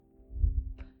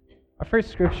Our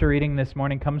first scripture reading this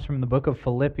morning comes from the book of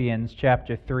Philippians,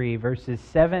 chapter 3, verses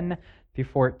 7 through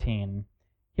 14.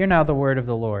 Hear now the word of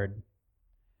the Lord.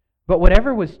 But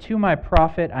whatever was to my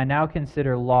profit, I now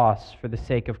consider loss for the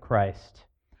sake of Christ.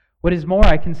 What is more,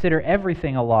 I consider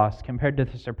everything a loss compared to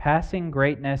the surpassing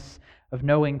greatness of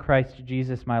knowing Christ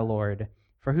Jesus my Lord,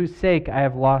 for whose sake I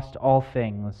have lost all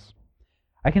things.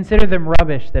 I consider them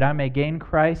rubbish that I may gain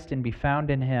Christ and be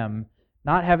found in Him,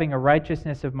 not having a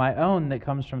righteousness of my own that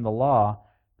comes from the law,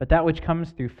 but that which comes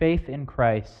through faith in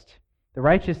Christ, the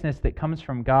righteousness that comes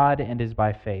from God and is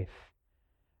by faith.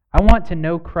 I want to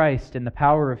know Christ and the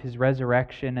power of His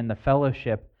resurrection and the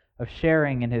fellowship of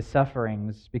sharing in His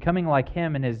sufferings, becoming like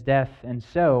Him in His death, and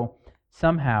so,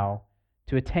 somehow,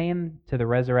 to attain to the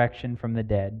resurrection from the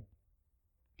dead.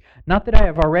 Not that I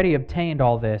have already obtained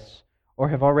all this, or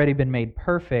have already been made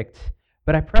perfect,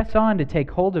 but I press on to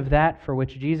take hold of that for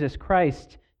which Jesus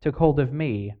Christ took hold of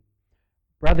me.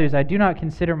 Brothers, I do not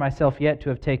consider myself yet to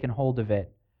have taken hold of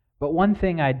it, but one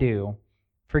thing I do,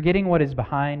 forgetting what is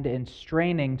behind and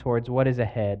straining towards what is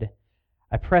ahead,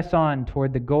 I press on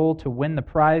toward the goal to win the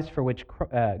prize for which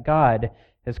God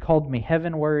has called me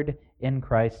heavenward in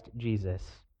Christ Jesus.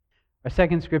 Our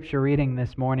second scripture reading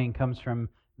this morning comes from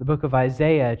the book of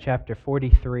Isaiah, chapter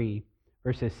 43,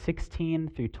 verses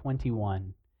 16 through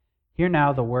 21. Hear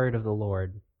now the word of the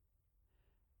Lord.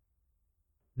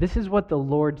 This is what the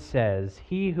Lord says,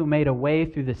 He who made a way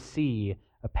through the sea,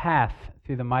 a path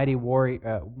through the mighty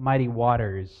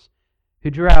waters, who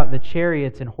drew out the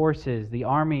chariots and horses, the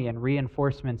army and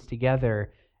reinforcements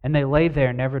together, and they lay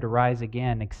there never to rise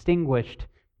again, extinguished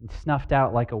and snuffed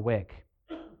out like a wick.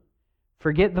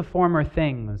 Forget the former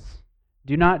things.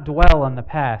 Do not dwell on the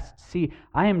past. See,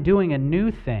 I am doing a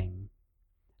new thing.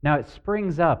 Now it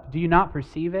springs up. Do you not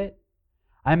perceive it?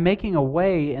 I am making a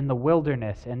way in the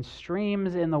wilderness and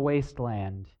streams in the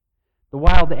wasteland. The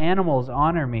wild animals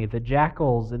honor me, the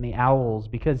jackals and the owls,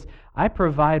 because I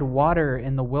provide water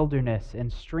in the wilderness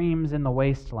and streams in the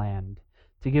wasteland,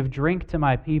 to give drink to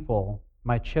my people,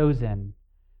 my chosen,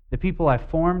 the people I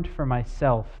formed for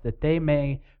myself, that they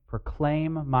may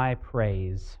proclaim my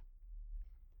praise.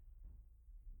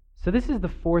 So this is the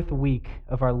fourth week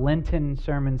of our Lenten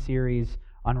sermon series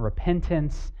on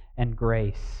repentance and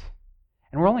grace.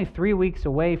 And we're only 3 weeks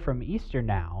away from Easter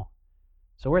now,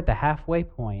 so we're at the halfway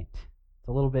point. It's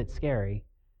a little bit scary.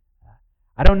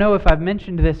 I don't know if I've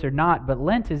mentioned this or not, but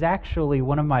Lent is actually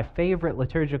one of my favorite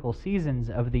liturgical seasons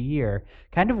of the year.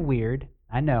 Kind of weird,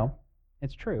 I know,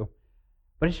 it's true.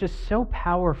 But it's just so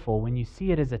powerful when you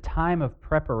see it as a time of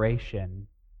preparation.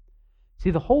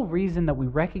 See, the whole reason that we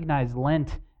recognize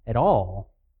Lent at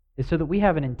all is so that we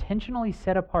have an intentionally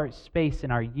set apart space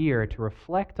in our year to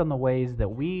reflect on the ways that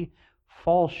we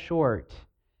fall short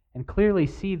and clearly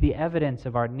see the evidence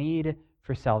of our need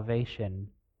for salvation.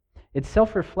 It's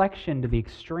self-reflection to the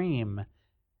extreme,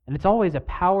 and it's always a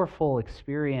powerful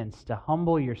experience to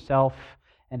humble yourself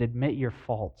and admit your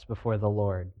faults before the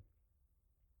Lord.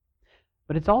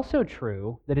 But it's also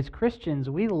true that as Christians,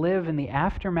 we live in the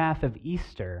aftermath of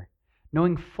Easter,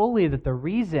 knowing fully that the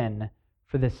reason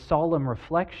for this solemn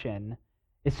reflection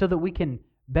is so that we can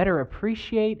better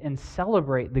appreciate and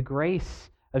celebrate the grace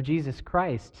of Jesus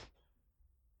Christ.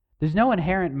 There's no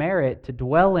inherent merit to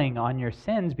dwelling on your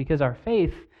sins because our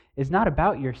faith is not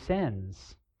about your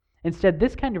sins. Instead,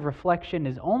 this kind of reflection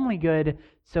is only good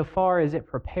so far as it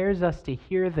prepares us to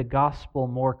hear the gospel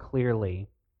more clearly.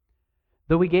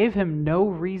 Though we gave Him no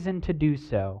reason to do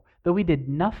so, though we did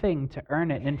nothing to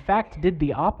earn it, and in fact did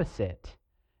the opposite,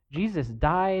 Jesus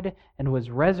died and was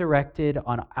resurrected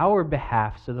on our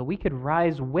behalf so that we could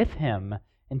rise with Him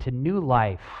into new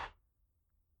life.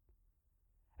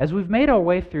 As we've made our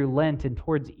way through Lent and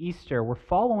towards Easter, we're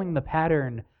following the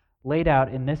pattern laid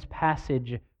out in this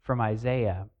passage from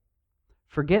Isaiah.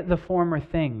 Forget the former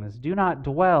things. Do not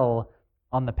dwell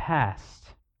on the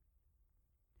past.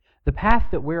 The path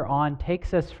that we're on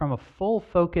takes us from a full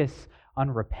focus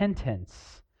on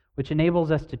repentance, which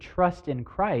enables us to trust in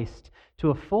Christ,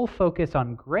 to a full focus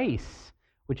on grace,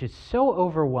 which is so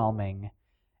overwhelming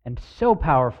and so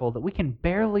powerful that we can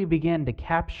barely begin to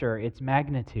capture its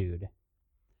magnitude.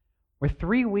 We're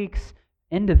 3 weeks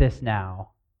into this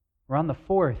now. We're on the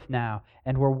 4th now,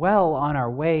 and we're well on our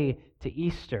way to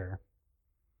Easter.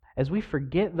 As we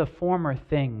forget the former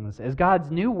things, as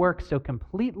God's new work so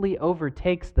completely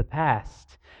overtakes the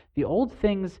past, the old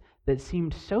things that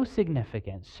seemed so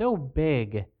significant, so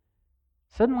big,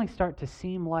 suddenly start to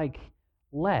seem like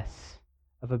less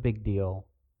of a big deal.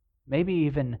 Maybe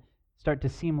even start to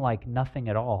seem like nothing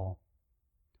at all.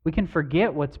 We can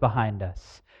forget what's behind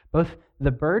us, both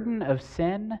the burden of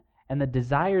sin and the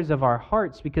desires of our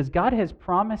hearts because God has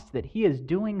promised that He is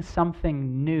doing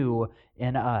something new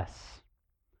in us.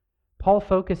 Paul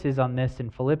focuses on this in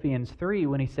Philippians 3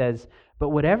 when he says, "But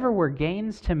whatever were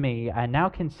gains to me, I now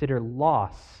consider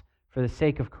loss for the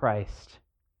sake of Christ.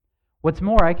 What's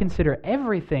more, I consider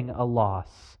everything a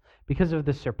loss because of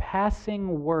the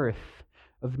surpassing worth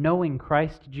of knowing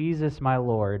Christ Jesus my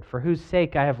Lord, for whose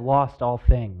sake I have lost all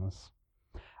things.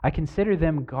 I consider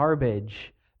them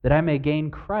garbage, that I may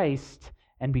gain Christ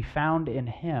and be found in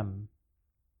Him."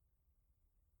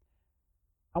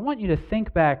 I want you to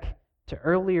think back to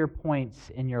earlier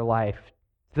points in your life,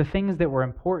 the things that were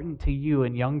important to you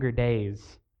in younger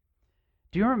days.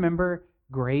 Do you remember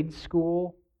grade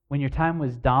school, when your time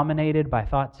was dominated by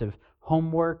thoughts of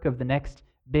homework, of the next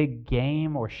big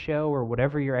game or show or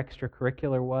whatever your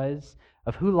extracurricular was,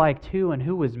 of who liked who and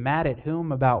who was mad at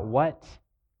whom about what?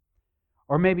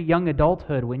 Or maybe young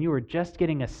adulthood, when you were just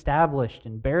getting established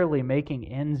and barely making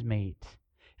ends meet.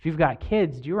 If you've got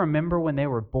kids, do you remember when they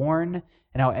were born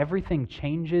and how everything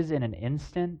changes in an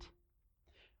instant?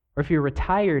 Or if you're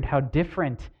retired, how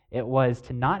different it was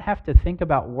to not have to think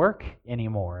about work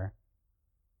anymore.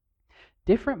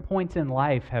 Different points in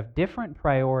life have different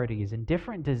priorities and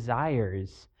different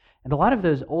desires, and a lot of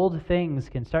those old things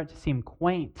can start to seem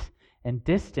quaint and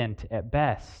distant at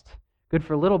best, good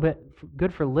for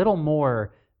little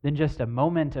more than just a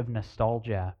moment of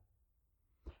nostalgia.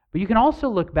 But you can also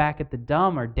look back at the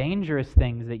dumb or dangerous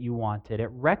things that you wanted,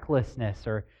 at recklessness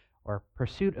or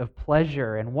pursuit of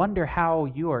pleasure, and wonder how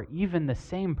you are even the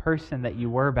same person that you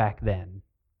were back then.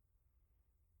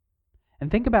 And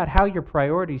think about how your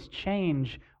priorities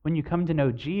change when you come to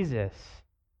know Jesus.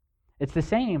 It's the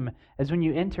same as when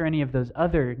you enter any of those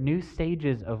other new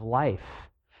stages of life.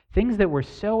 Things that were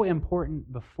so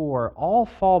important before all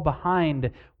fall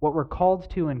behind what we're called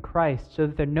to in Christ, so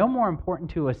that they're no more important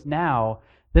to us now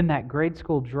than that grade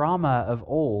school drama of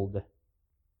old.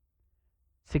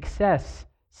 Success,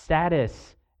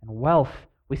 status, and wealth,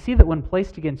 we see that when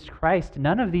placed against Christ,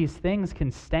 none of these things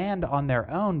can stand on their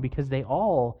own because they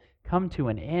all come to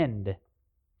an end.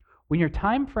 When your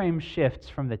time frame shifts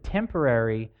from the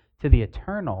temporary to the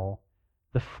eternal,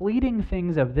 the fleeting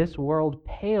things of this world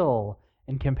pale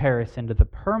in comparison to the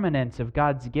permanence of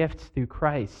God's gifts through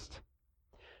Christ.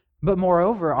 But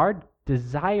moreover, our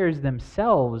desires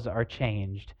themselves are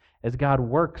changed as God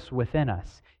works within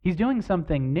us. He's doing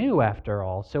something new after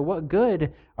all, so what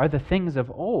good are the things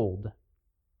of old?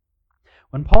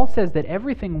 When Paul says that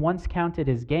everything once counted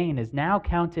as gain is now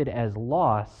counted as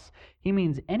loss, he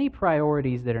means any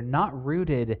priorities that are not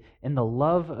rooted in the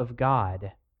love of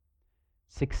God.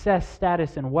 Success,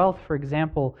 status, and wealth, for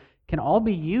example, can all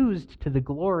be used to the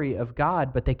glory of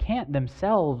God, but they can't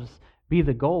themselves be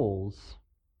the goals.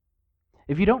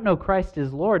 If you don't know Christ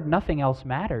as Lord, nothing else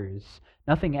matters.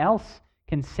 Nothing else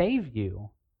can save you.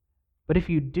 But if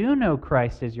you do know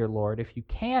Christ as your Lord, if you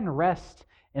can rest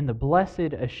in the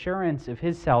blessed assurance of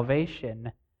His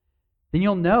salvation, then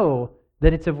you'll know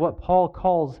that it's of what Paul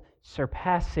calls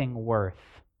surpassing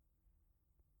worth.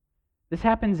 This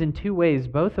happens in two ways,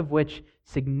 both of which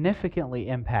significantly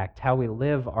impact how we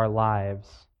live our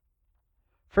lives.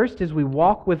 First, as we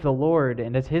walk with the Lord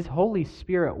and as His Holy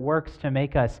Spirit works to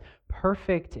make us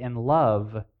perfect in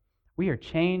love, we are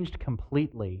changed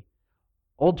completely.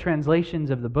 Old translations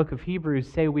of the book of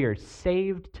Hebrews say we are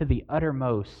saved to the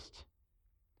uttermost.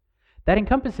 That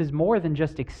encompasses more than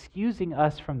just excusing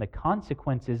us from the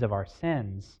consequences of our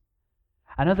sins.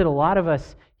 I know that a lot of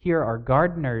us here are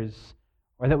gardeners,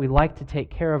 or that we like to take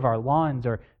care of our lawns,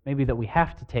 or maybe that we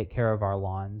have to take care of our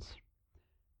lawns.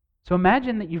 So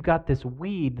imagine that you've got this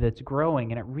weed that's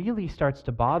growing and it really starts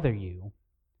to bother you.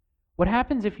 What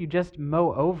happens if you just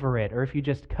mow over it, or if you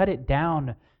just cut it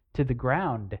down to the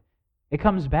ground? It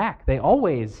comes back. They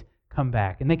always come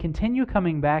back, and they continue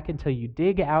coming back until you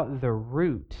dig out the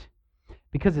root.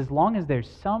 Because as long as there's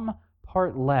some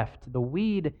part left, the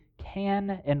weed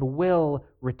can and will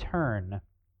return.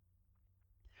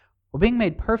 Well, being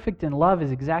made perfect in love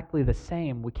is exactly the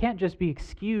same. We can't just be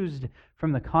excused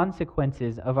from the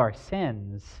consequences of our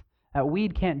sins. That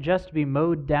weed can't just be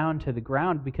mowed down to the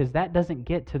ground, because that doesn't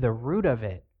get to the root of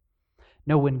it.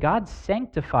 No, when God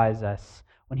sanctifies us,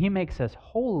 when He makes us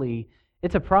holy,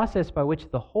 it's a process by which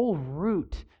the whole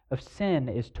root of sin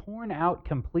is torn out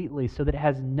completely so that it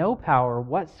has no power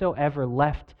whatsoever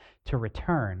left to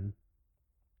return.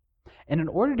 And in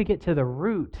order to get to the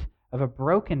root of a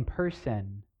broken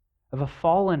person, of a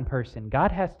fallen person,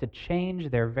 God has to change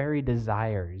their very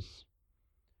desires.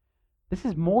 This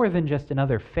is more than just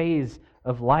another phase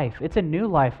of life. It's a new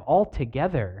life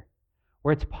altogether,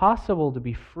 where it's possible to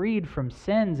be freed from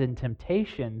sins and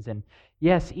temptations and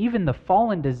Yes, even the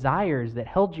fallen desires that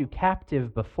held you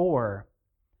captive before.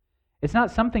 It's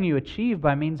not something you achieve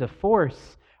by means of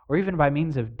force or even by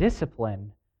means of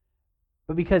discipline,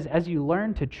 but because as you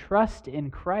learn to trust in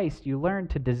Christ, you learn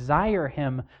to desire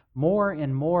Him more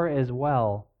and more as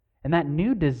well. And that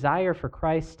new desire for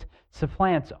Christ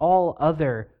supplants all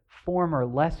other former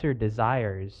lesser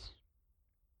desires.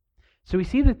 So we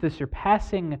see that the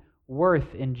surpassing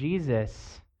worth in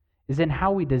Jesus is in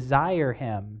how we desire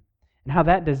Him and how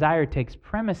that desire takes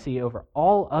primacy over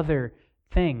all other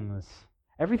things.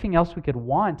 Everything else we could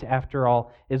want, after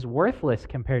all, is worthless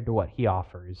compared to what He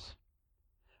offers.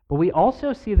 But we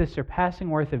also see the surpassing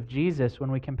worth of Jesus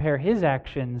when we compare His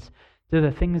actions to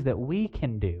the things that we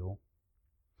can do.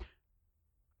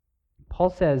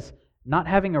 Paul says, "Not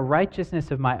having a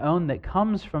righteousness of my own that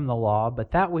comes from the law,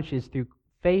 but that which is through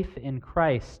faith in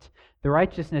Christ, the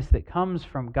righteousness that comes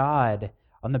from God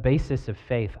on the basis of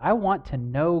faith." I want to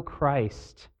know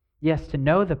Christ. Yes, to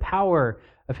know the power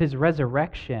of His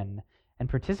resurrection and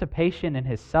participation in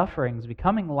His sufferings,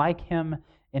 becoming like Him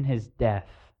in His death.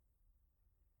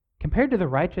 Compared to the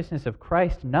righteousness of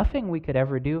Christ, nothing we could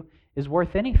ever do is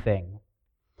worth anything.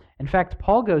 In fact,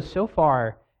 Paul goes so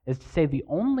far as to say the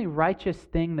only righteous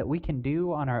thing that we can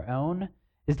do on our own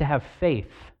is to have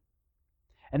faith.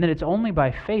 And that it's only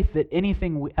by faith that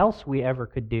anything else we ever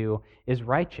could do is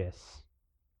righteous.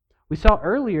 We saw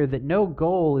earlier that no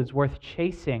goal is worth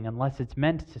chasing unless it's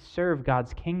meant to serve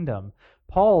God's kingdom.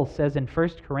 Paul says in 1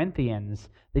 Corinthians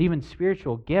that even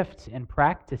spiritual gifts and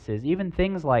practices, even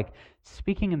things like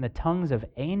speaking in the tongues of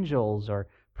angels or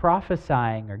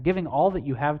prophesying or giving all that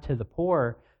you have to the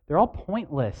poor, they're all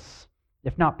pointless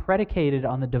if not predicated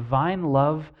on the divine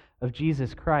love of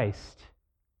Jesus Christ.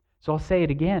 So I'll say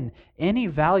it again. Any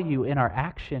value in our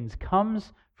actions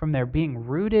comes from their being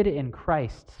rooted in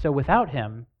Christ. So without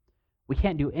Him, we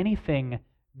can't do anything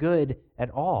good at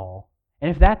all.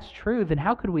 And if that's true, then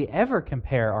how could we ever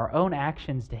compare our own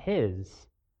actions to His?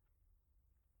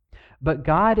 But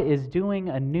God is doing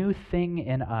a new thing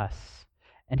in us,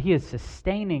 and He is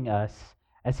sustaining us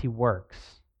as He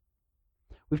works.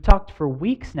 We've talked for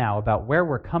weeks now about where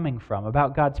we're coming from,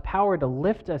 about God's power to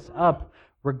lift us up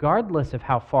regardless of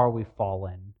how far we've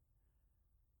fallen.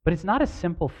 But it's not a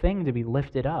simple thing to be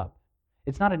lifted up.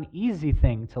 It's not an easy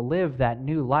thing to live that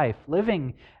new life.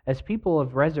 Living as people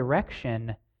of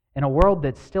resurrection in a world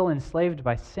that's still enslaved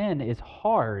by sin is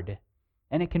hard,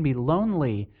 and it can be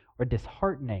lonely or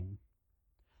disheartening.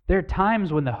 There are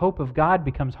times when the hope of God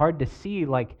becomes hard to see,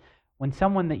 like when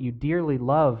someone that you dearly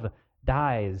love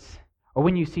dies, or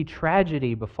when you see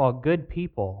tragedy befall good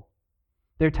people.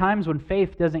 There are times when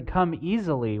faith doesn't come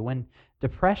easily, when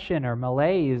depression or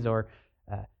malaise or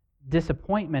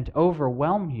disappointment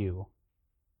overwhelm you,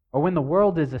 or when the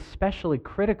world is especially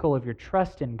critical of your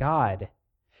trust in God.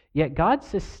 Yet God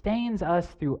sustains us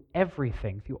through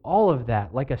everything, through all of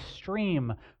that, like a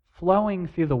stream flowing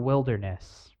through the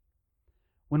wilderness.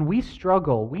 When we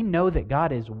struggle, we know that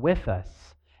God is with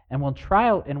us. And when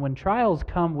trials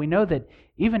come, we know that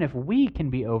even if we can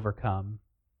be overcome,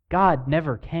 God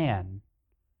never can.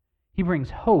 He brings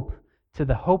hope to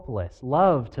the hopeless,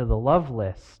 love to the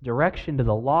loveless, direction to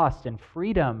the lost, and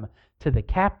freedom to the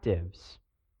captives.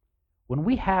 When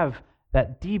we have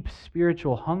that deep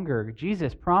spiritual hunger,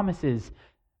 Jesus promises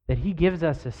that He gives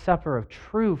us a supper of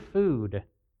true food.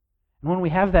 And when we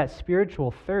have that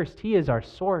spiritual thirst, He is our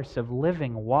source of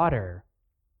living water.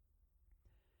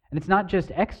 And it's not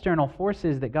just external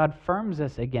forces that God firms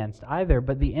us against either,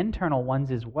 but the internal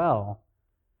ones as well.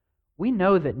 We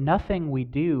know that nothing we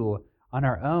do on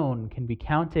our own can be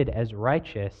counted as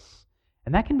righteous,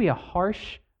 and that can be a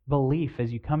harsh belief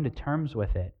as you come to terms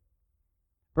with it.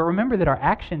 But remember that our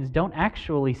actions don't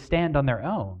actually stand on their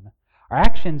own. Our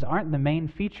actions aren't the main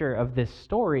feature of this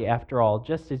story, after all,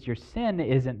 just as your sin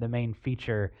isn't the main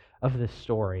feature of this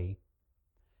story.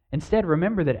 Instead,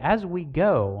 remember that as we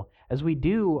go, as we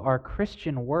do our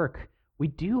Christian work, we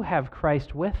do have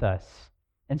Christ with us.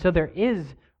 And so there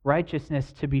is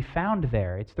righteousness to be found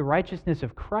there. It's the righteousness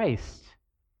of Christ.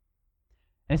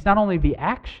 And it's not only the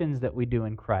actions that we do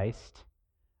in Christ,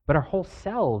 but our whole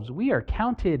selves. We are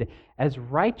counted as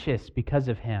righteous because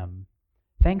of Him.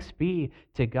 Thanks be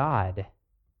to God.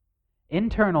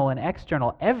 Internal and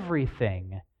external,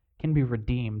 everything can be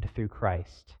redeemed through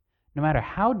Christ. No matter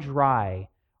how dry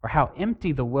or how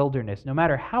empty the wilderness, no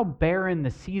matter how barren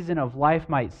the season of life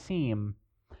might seem,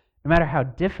 no matter how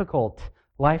difficult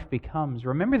life becomes,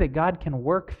 remember that God can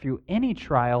work through any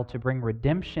trial to bring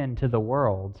redemption to the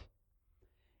world.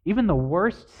 Even the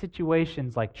worst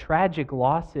situations like tragic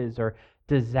losses or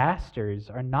disasters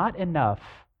are not enough.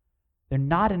 They're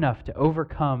not enough to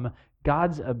overcome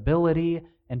God's ability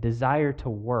and desire to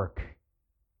work.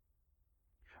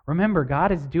 Remember,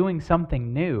 God is doing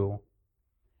something new.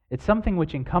 It's something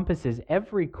which encompasses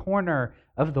every corner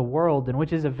of the world and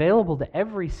which is available to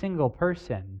every single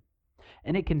person.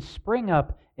 And it can spring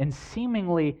up in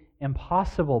seemingly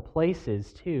impossible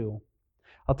places, too.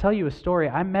 I'll tell you a story.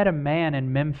 I met a man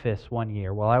in Memphis one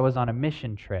year while I was on a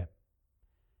mission trip.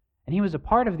 And he was a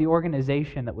part of the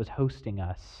organization that was hosting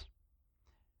us.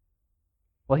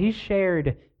 Well, he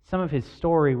shared some of his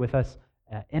story with us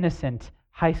innocent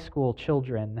high school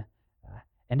children.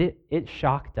 And it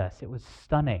shocked us. It was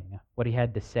stunning what he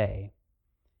had to say.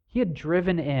 He had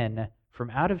driven in from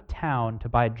out of town to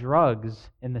buy drugs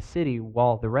in the city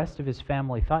while the rest of his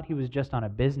family thought he was just on a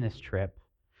business trip.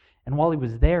 And while he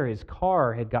was there, his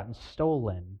car had gotten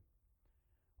stolen.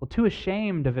 Well, too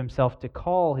ashamed of himself to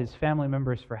call his family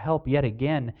members for help yet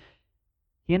again,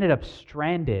 he ended up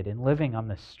stranded and living on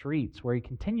the streets where he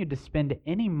continued to spend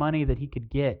any money that he could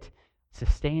get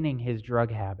sustaining his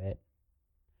drug habit.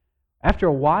 After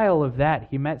a while of that,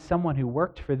 he met someone who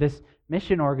worked for this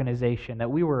mission organization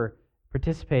that we were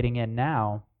participating in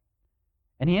now.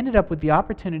 And he ended up with the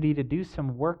opportunity to do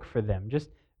some work for them, just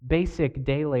basic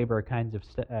day labor kinds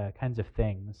of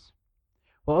things.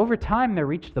 Well, over time, they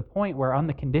reached the point where on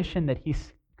the condition that he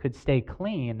could stay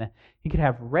clean, he could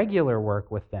have regular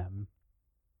work with them.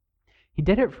 He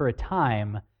did it for a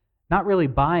time, not really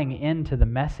buying into the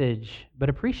message, but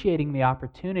appreciating the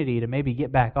opportunity to maybe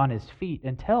get back on his feet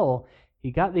until he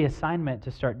got the assignment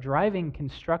to start driving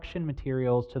construction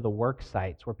materials to the work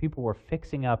sites where people were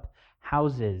fixing up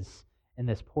houses in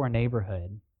this poor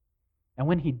neighborhood. And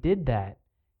when he did that,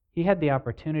 he had the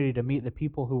opportunity to meet the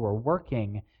people who were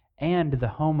working and the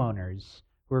homeowners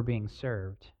who were being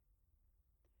served.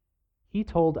 He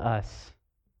told us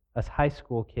high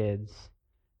school kids,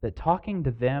 that talking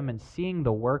to them and seeing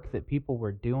the work that people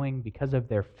were doing because of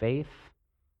their faith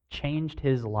changed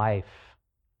his life.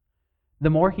 The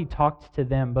more he talked to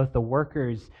them, both the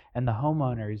workers and the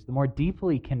homeowners, the more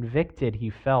deeply convicted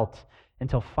he felt,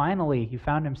 until finally he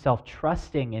found himself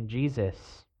trusting in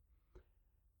Jesus.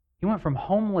 He went from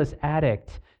homeless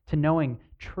addict to knowing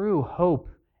true hope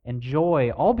and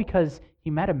joy, all because he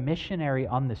met a missionary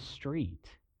on the street.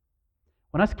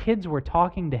 When us kids were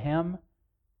talking to him,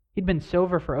 he'd been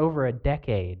sober for over a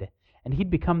decade, and he'd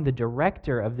become the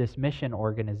director of this mission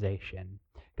organization.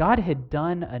 God had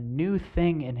done a new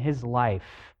thing in his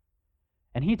life,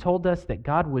 and he told us that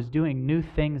God was doing new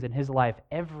things in his life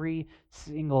every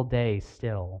single day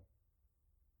still.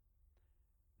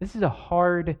 This is a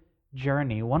hard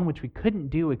journey, one which we couldn't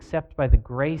do except by the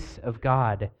grace of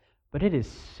God, but it is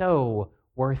so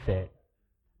worth it.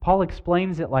 Paul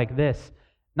explains it like this: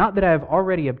 not that I have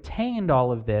already obtained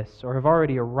all of this or have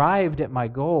already arrived at my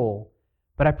goal,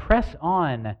 but I press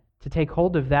on to take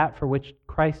hold of that for which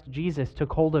Christ Jesus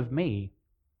took hold of me.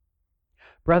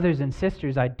 Brothers and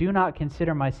sisters, I do not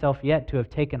consider myself yet to have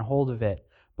taken hold of it,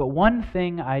 but one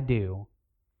thing I do,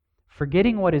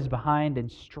 forgetting what is behind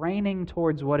and straining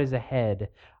towards what is ahead,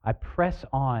 I press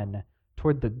on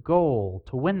toward the goal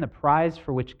to win the prize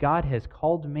for which God has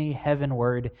called me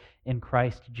heavenward in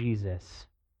Christ Jesus.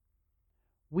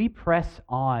 We press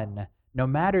on no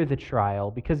matter the trial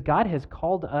because God has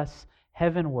called us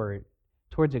heavenward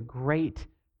towards a great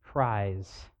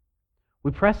prize.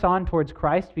 We press on towards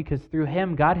Christ because through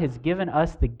Him God has given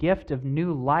us the gift of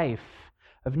new life,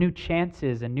 of new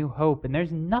chances and new hope, and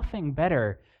there's nothing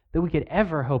better that we could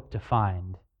ever hope to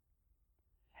find.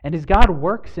 And as God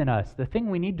works in us, the thing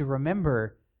we need to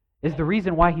remember is the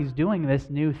reason why He's doing this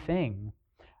new thing.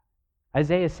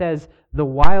 Isaiah says, "The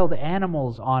wild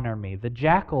animals honor me, the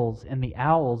jackals and the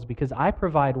owls, because I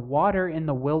provide water in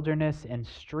the wilderness and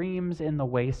streams in the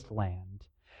wasteland,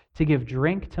 to give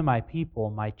drink to my people,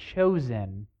 my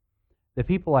chosen, the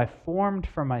people I formed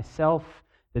for myself,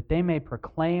 that they may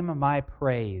proclaim my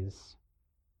praise."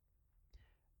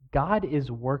 God is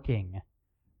working,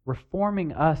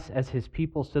 reforming us as His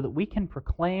people so that we can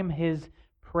proclaim His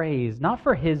praise, not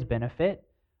for His benefit,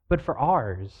 but for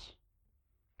ours.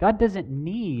 God doesn't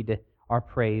need our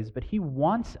praise, but He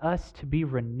wants us to be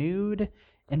renewed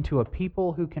into a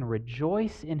people who can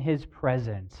rejoice in His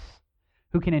presence,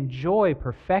 who can enjoy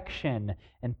perfection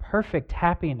and perfect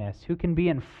happiness, who can be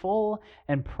in full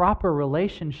and proper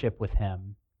relationship with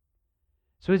Him.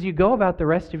 So as you go about the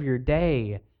rest of your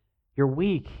day, your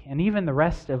week, and even the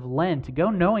rest of Lent, go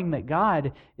knowing that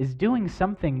God is doing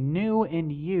something new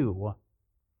in you.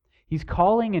 He's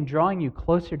calling and drawing you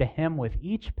closer to Him with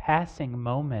each passing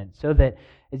moment, so that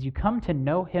as you come to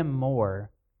know Him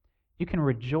more, you can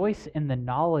rejoice in the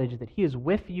knowledge that He is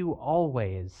with you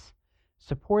always,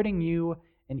 supporting you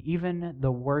in even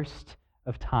the worst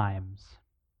of times.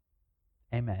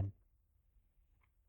 Amen.